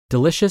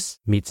Delicious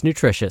meets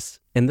nutritious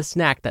in the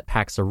snack that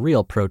packs a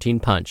real protein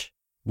punch.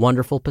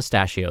 Wonderful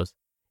Pistachios.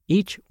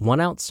 Each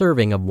 1-ounce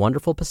serving of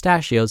Wonderful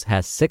Pistachios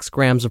has 6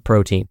 grams of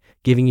protein,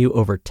 giving you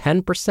over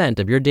 10%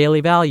 of your daily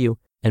value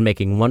and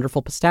making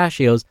Wonderful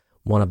Pistachios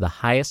one of the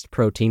highest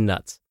protein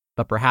nuts.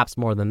 But perhaps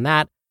more than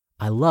that,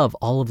 I love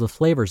all of the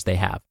flavors they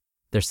have.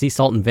 Their sea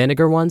salt and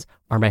vinegar ones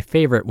are my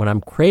favorite when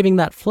I'm craving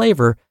that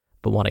flavor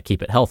but want to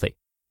keep it healthy.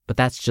 But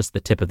that's just the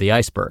tip of the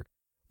iceberg.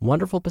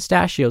 Wonderful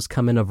Pistachios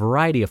come in a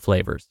variety of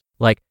flavors,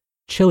 like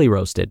chili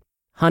roasted,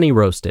 honey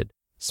roasted,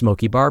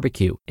 smoky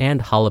barbecue,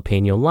 and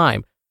jalapeno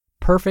lime,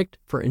 perfect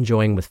for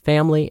enjoying with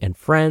family and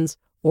friends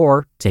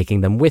or taking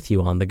them with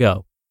you on the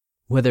go.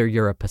 Whether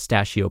you're a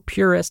pistachio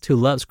purist who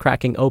loves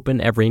cracking open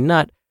every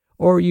nut,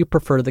 or you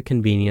prefer the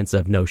convenience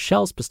of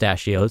no-shells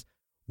pistachios,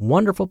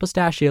 Wonderful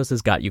Pistachios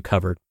has got you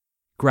covered.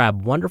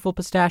 Grab Wonderful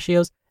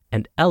Pistachios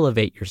and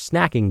elevate your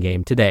snacking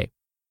game today.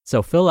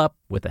 So fill up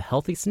with a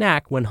healthy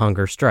snack when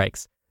hunger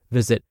strikes.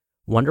 Visit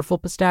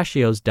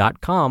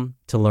wonderfulpistachios.com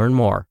to learn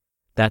more.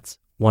 That's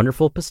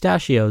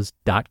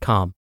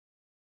wonderfulpistachios.com.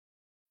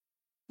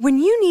 When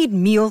you need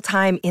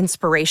mealtime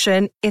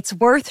inspiration, it's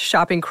worth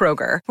shopping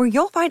Kroger, where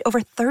you'll find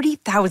over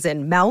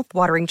 30,000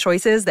 mouth-watering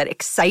choices that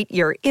excite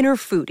your inner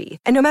foodie.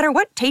 And no matter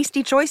what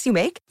tasty choice you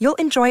make, you'll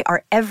enjoy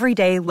our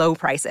everyday low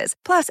prices,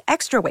 plus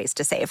extra ways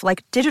to save,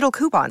 like digital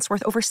coupons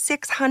worth over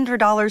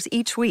 $600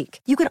 each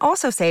week. You can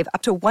also save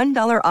up to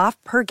 $1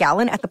 off per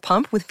gallon at the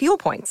pump with fuel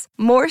points.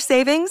 More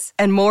savings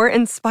and more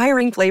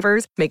inspiring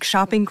flavors make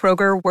shopping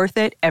Kroger worth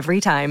it every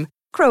time.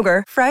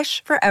 Kroger,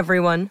 fresh for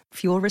everyone.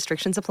 Fuel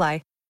restrictions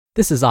apply.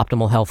 This is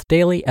Optimal Health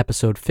Daily,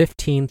 episode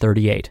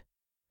 1538.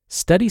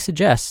 Study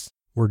suggests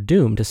we're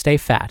doomed to stay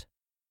fat.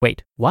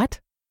 Wait,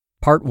 what?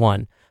 Part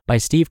 1 by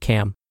Steve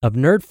Kamb of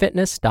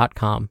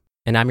nerdfitness.com,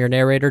 and I'm your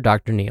narrator,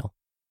 Dr. Neil.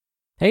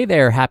 Hey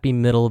there, happy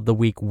middle of the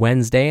week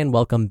Wednesday, and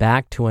welcome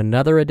back to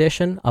another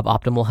edition of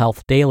Optimal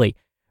Health Daily,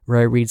 where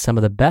I read some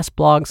of the best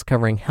blogs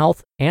covering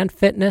health and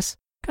fitness,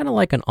 kind of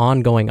like an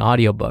ongoing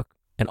audiobook,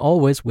 and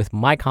always with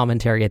my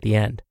commentary at the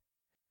end.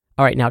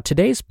 All right, now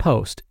today's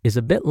post is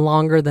a bit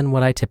longer than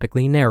what I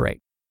typically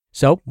narrate.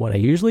 So what I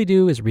usually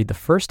do is read the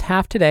first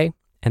half today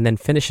and then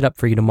finish it up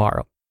for you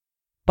tomorrow.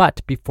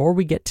 But before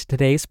we get to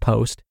today's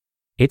post,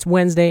 it's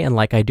Wednesday, and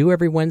like I do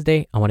every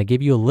Wednesday, I want to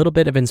give you a little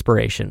bit of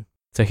inspiration.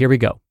 So here we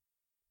go.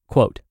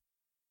 Quote,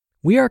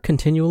 "We are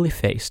continually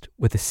faced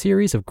with a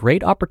series of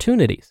great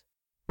opportunities,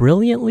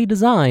 brilliantly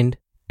designed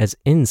as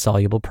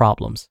insoluble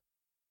problems."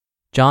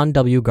 John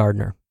W.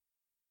 Gardner.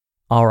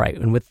 All right,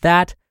 and with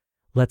that,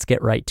 let's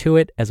get right to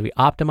it as we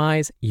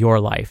optimize your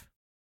life.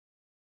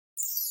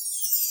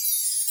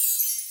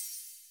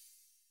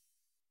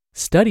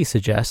 Study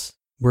suggests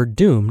we're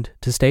doomed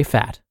to stay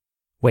fat.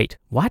 Wait,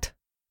 what?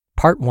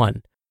 Part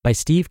 1 by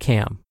Steve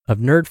Kamb of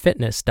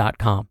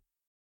nerdfitness.com.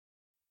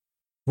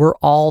 We're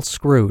all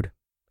screwed,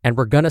 and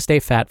we're gonna stay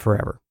fat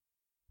forever.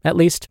 At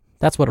least,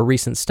 that's what a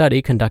recent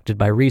study conducted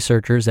by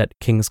researchers at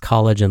King's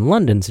College in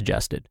London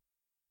suggested.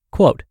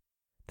 Quote,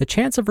 "The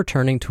chance of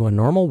returning to a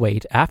normal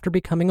weight after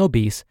becoming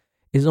obese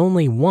is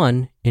only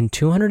 1 in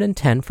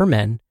 210 for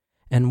men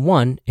and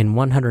 1 in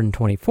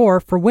 124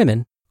 for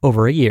women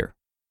over a year."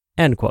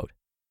 End quote.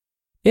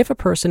 If a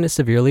person is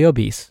severely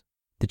obese,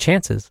 the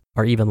chances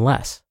are even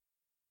less.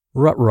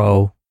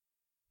 Ruh-roh.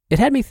 It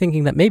had me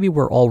thinking that maybe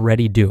we're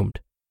already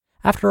doomed.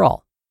 After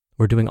all,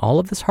 we're doing all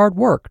of this hard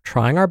work,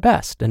 trying our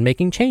best and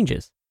making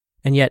changes.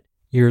 And yet,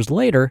 years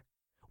later,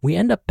 we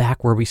end up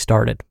back where we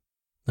started.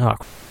 Oh,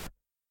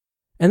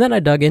 and then I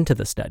dug into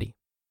the study,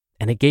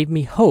 and it gave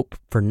me hope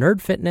for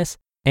nerd fitness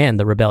and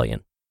the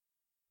rebellion.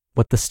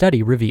 What the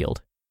study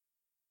revealed.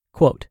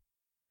 Quote,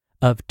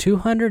 "Of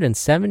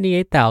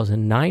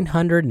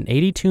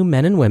 278,982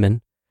 men and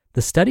women,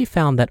 the study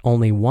found that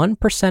only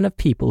 1% of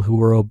people who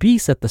were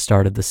obese at the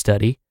start of the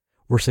study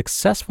were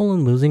successful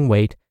in losing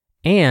weight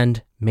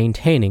and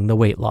maintaining the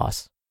weight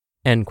loss."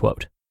 End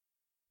quote.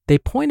 They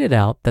pointed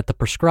out that the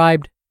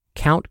prescribed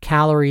count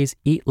calories,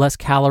 eat less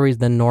calories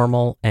than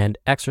normal, and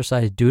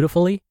exercise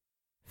dutifully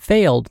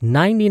failed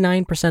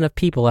 99% of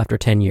people after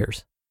 10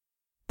 years.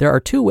 There are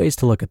 2 ways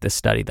to look at this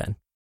study then.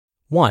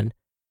 1,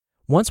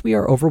 once we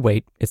are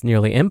overweight, it's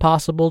nearly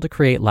impossible to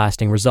create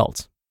lasting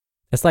results.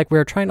 It's like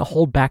we're trying to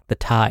hold back the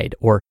tide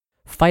or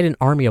fight an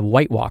army of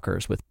White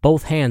Walkers with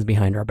both hands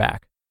behind our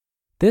back.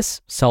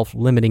 This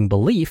self-limiting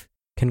belief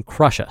can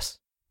crush us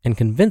and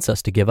convince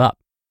us to give up.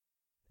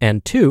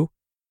 And 2,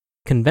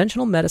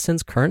 conventional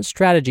medicine's current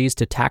strategies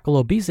to tackle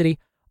obesity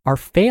are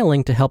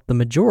failing to help the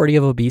majority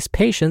of obese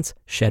patients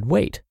shed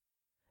weight.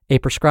 A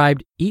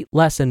prescribed eat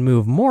less and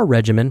move more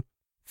regimen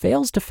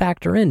fails to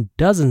factor in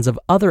dozens of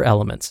other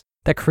elements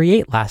that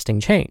create lasting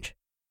change.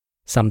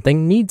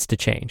 Something needs to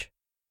change.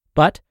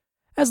 But,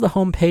 as the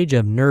homepage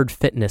of Nerd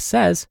Fitness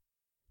says,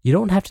 you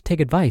don't have to take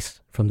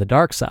advice from the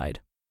dark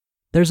side.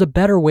 There's a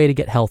better way to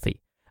get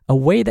healthy, a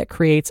way that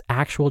creates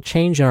actual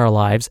change in our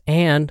lives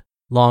and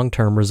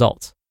long-term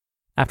results.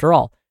 After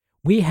all,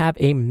 we have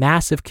a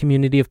massive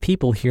community of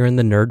people here in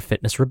the Nerd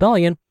Fitness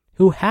Rebellion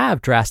who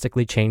have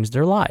drastically changed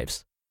their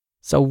lives.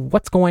 So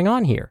what's going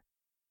on here?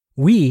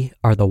 We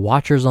are the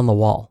watchers on the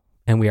wall,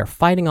 and we are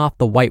fighting off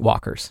the White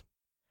Walkers.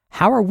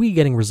 How are we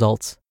getting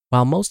results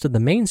while most of the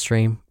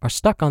mainstream are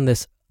stuck on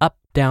this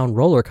up-down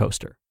roller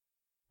coaster?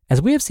 As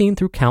we have seen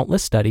through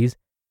countless studies,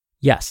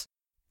 yes,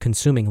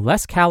 consuming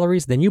less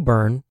calories than you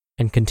burn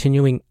and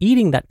continuing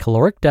eating that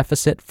caloric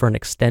deficit for an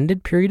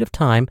extended period of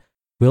time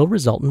will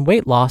result in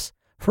weight loss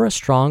for a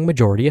strong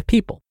majority of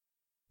people.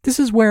 This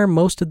is where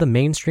most of the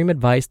mainstream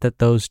advice that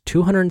those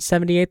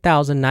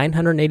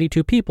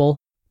 278,982 people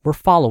were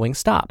following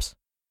stops.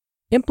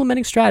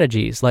 Implementing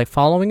strategies like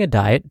following a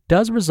diet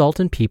does result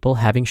in people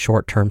having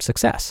short-term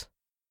success.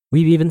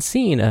 We've even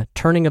seen a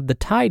turning of the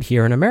tide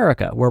here in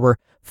America, where we're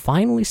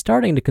finally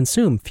starting to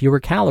consume fewer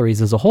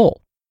calories as a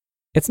whole.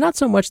 It's not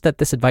so much that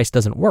this advice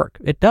doesn't work,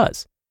 it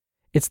does.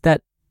 It's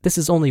that this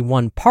is only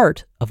one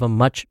part of a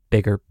much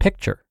bigger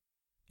picture.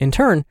 In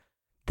turn,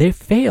 they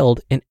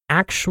failed in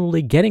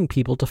actually getting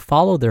people to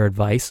follow their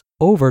advice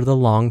over the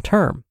long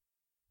term.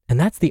 And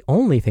that's the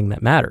only thing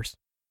that matters.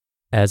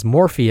 As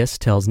Morpheus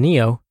tells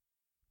Neo,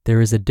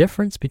 there is a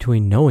difference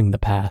between knowing the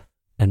path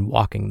and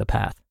walking the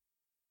path.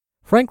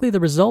 Frankly, the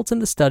results in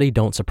the study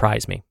don't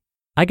surprise me.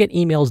 I get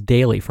emails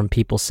daily from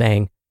people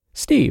saying,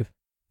 "Steve,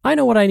 I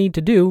know what I need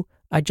to do,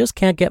 I just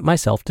can't get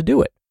myself to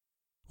do it."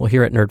 Well,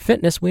 here at Nerd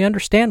Fitness, we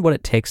understand what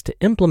it takes to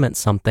implement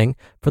something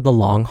for the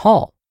long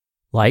haul,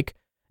 like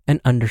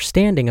an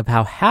understanding of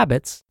how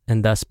habits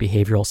and thus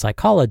behavioral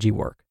psychology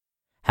work,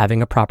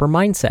 having a proper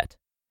mindset,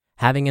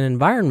 having an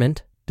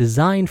environment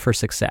designed for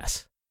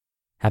success,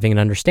 having an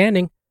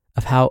understanding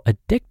of how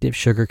addictive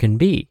sugar can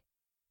be,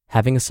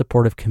 having a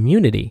supportive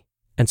community,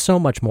 and so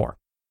much more.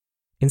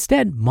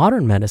 Instead,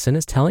 modern medicine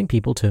is telling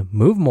people to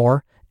move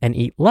more and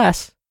eat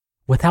less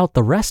without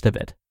the rest of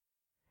it.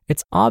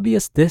 It's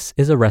obvious this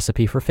is a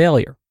recipe for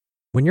failure.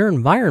 When your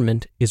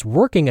environment is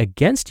working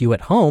against you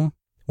at home,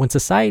 when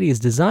society is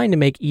designed to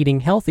make eating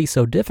healthy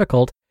so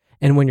difficult,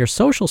 and when your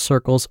social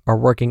circles are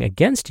working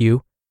against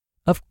you,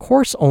 of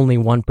course only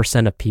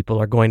 1% of people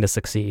are going to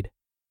succeed.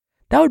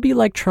 That would be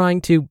like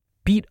trying to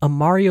beat a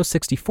Mario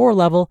 64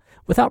 level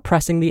without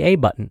pressing the A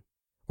button,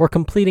 or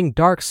completing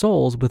Dark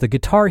Souls with a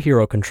Guitar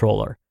Hero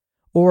controller,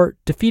 or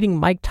defeating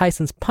Mike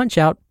Tyson's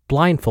Punch-Out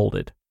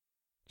blindfolded.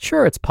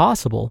 Sure, it's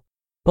possible,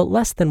 but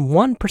less than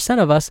 1%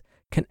 of us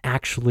can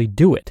actually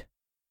do it.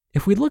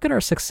 If we look at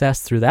our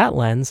success through that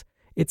lens,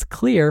 it's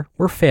clear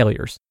we're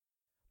failures.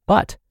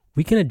 But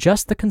we can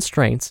adjust the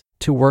constraints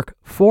to work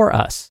for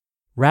us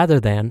rather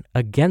than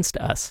against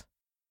us.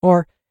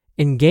 Or,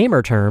 in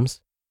gamer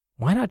terms,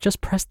 why not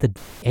just press the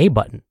A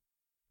button?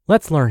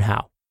 Let's learn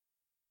how.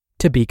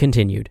 To be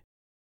continued.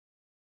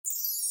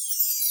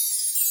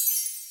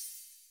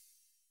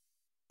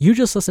 You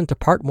just listened to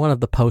part 1 of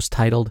the post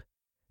titled,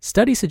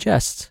 "Study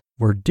Suggests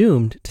We're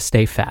Doomed to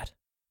Stay Fat."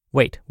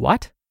 Wait,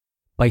 what?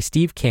 By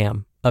Steve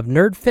Kamb of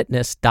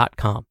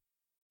nerdfitness.com.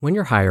 When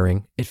you're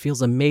hiring, it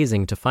feels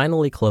amazing to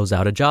finally close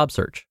out a job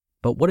search.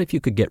 But what if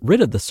you could get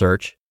rid of the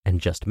search and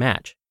just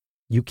match?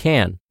 You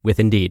can with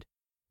Indeed.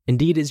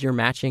 Indeed is your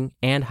matching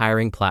and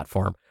hiring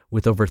platform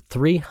with over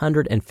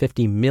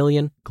 350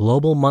 million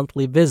global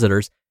monthly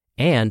visitors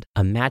and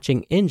a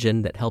matching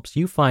engine that helps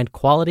you find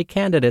quality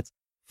candidates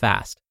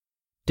fast.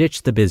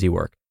 Ditch the busy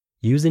work.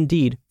 Use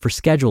Indeed for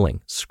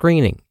scheduling,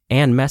 screening,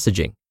 and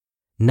messaging.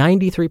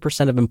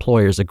 93% of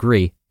employers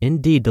agree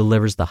Indeed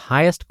delivers the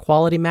highest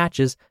quality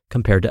matches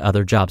compared to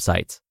other job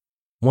sites.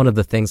 One of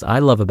the things I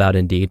love about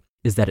Indeed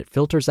is that it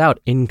filters out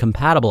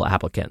incompatible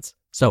applicants.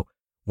 So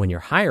when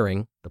you're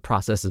hiring, the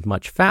process is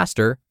much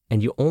faster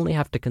and you only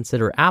have to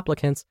consider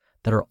applicants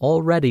that are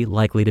already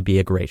likely to be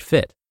a great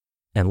fit.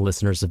 And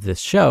listeners of this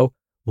show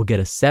will get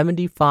a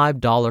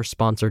 $75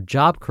 sponsored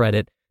job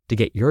credit to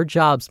get your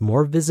jobs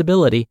more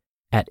visibility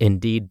at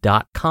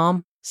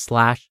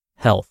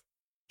Indeed.com/health.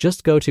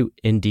 Just go to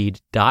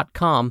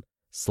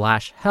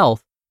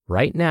Indeed.com/health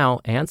right now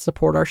and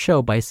support our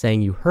show by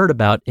saying you heard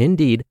about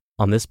Indeed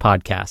on this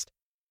podcast.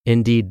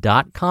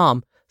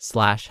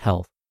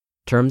 Indeed.com/health.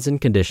 Terms and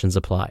conditions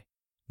apply.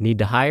 Need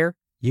to hire?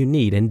 You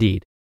need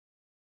Indeed.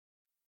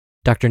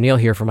 Dr. Neil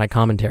here for my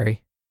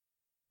commentary.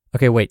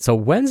 Okay, wait, so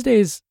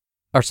Wednesdays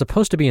are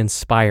supposed to be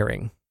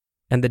inspiring,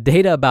 and the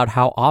data about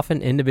how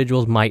often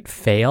individuals might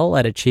fail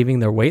at achieving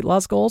their weight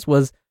loss goals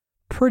was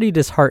pretty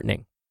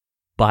disheartening.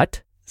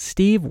 But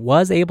Steve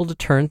was able to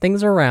turn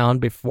things around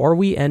before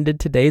we ended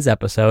today's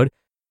episode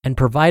and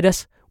provide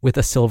us with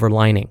a silver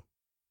lining.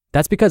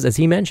 That's because, as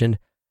he mentioned,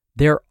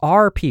 there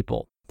are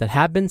people that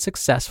have been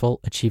successful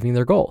achieving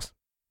their goals,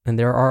 and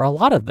there are a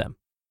lot of them.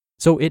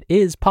 So it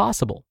is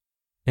possible.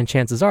 And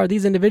chances are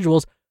these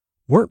individuals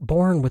weren't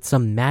born with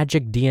some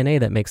magic DNA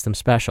that makes them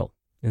special.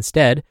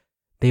 Instead,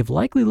 they've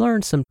likely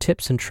learned some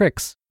tips and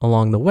tricks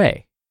along the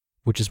way,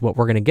 which is what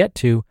we're going to get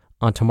to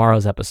on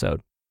tomorrow's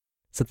episode.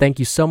 So thank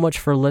you so much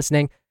for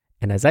listening.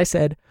 And as I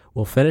said,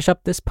 we'll finish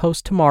up this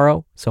post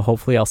tomorrow. So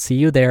hopefully I'll see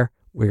you there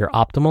where your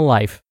optimal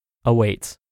life awaits.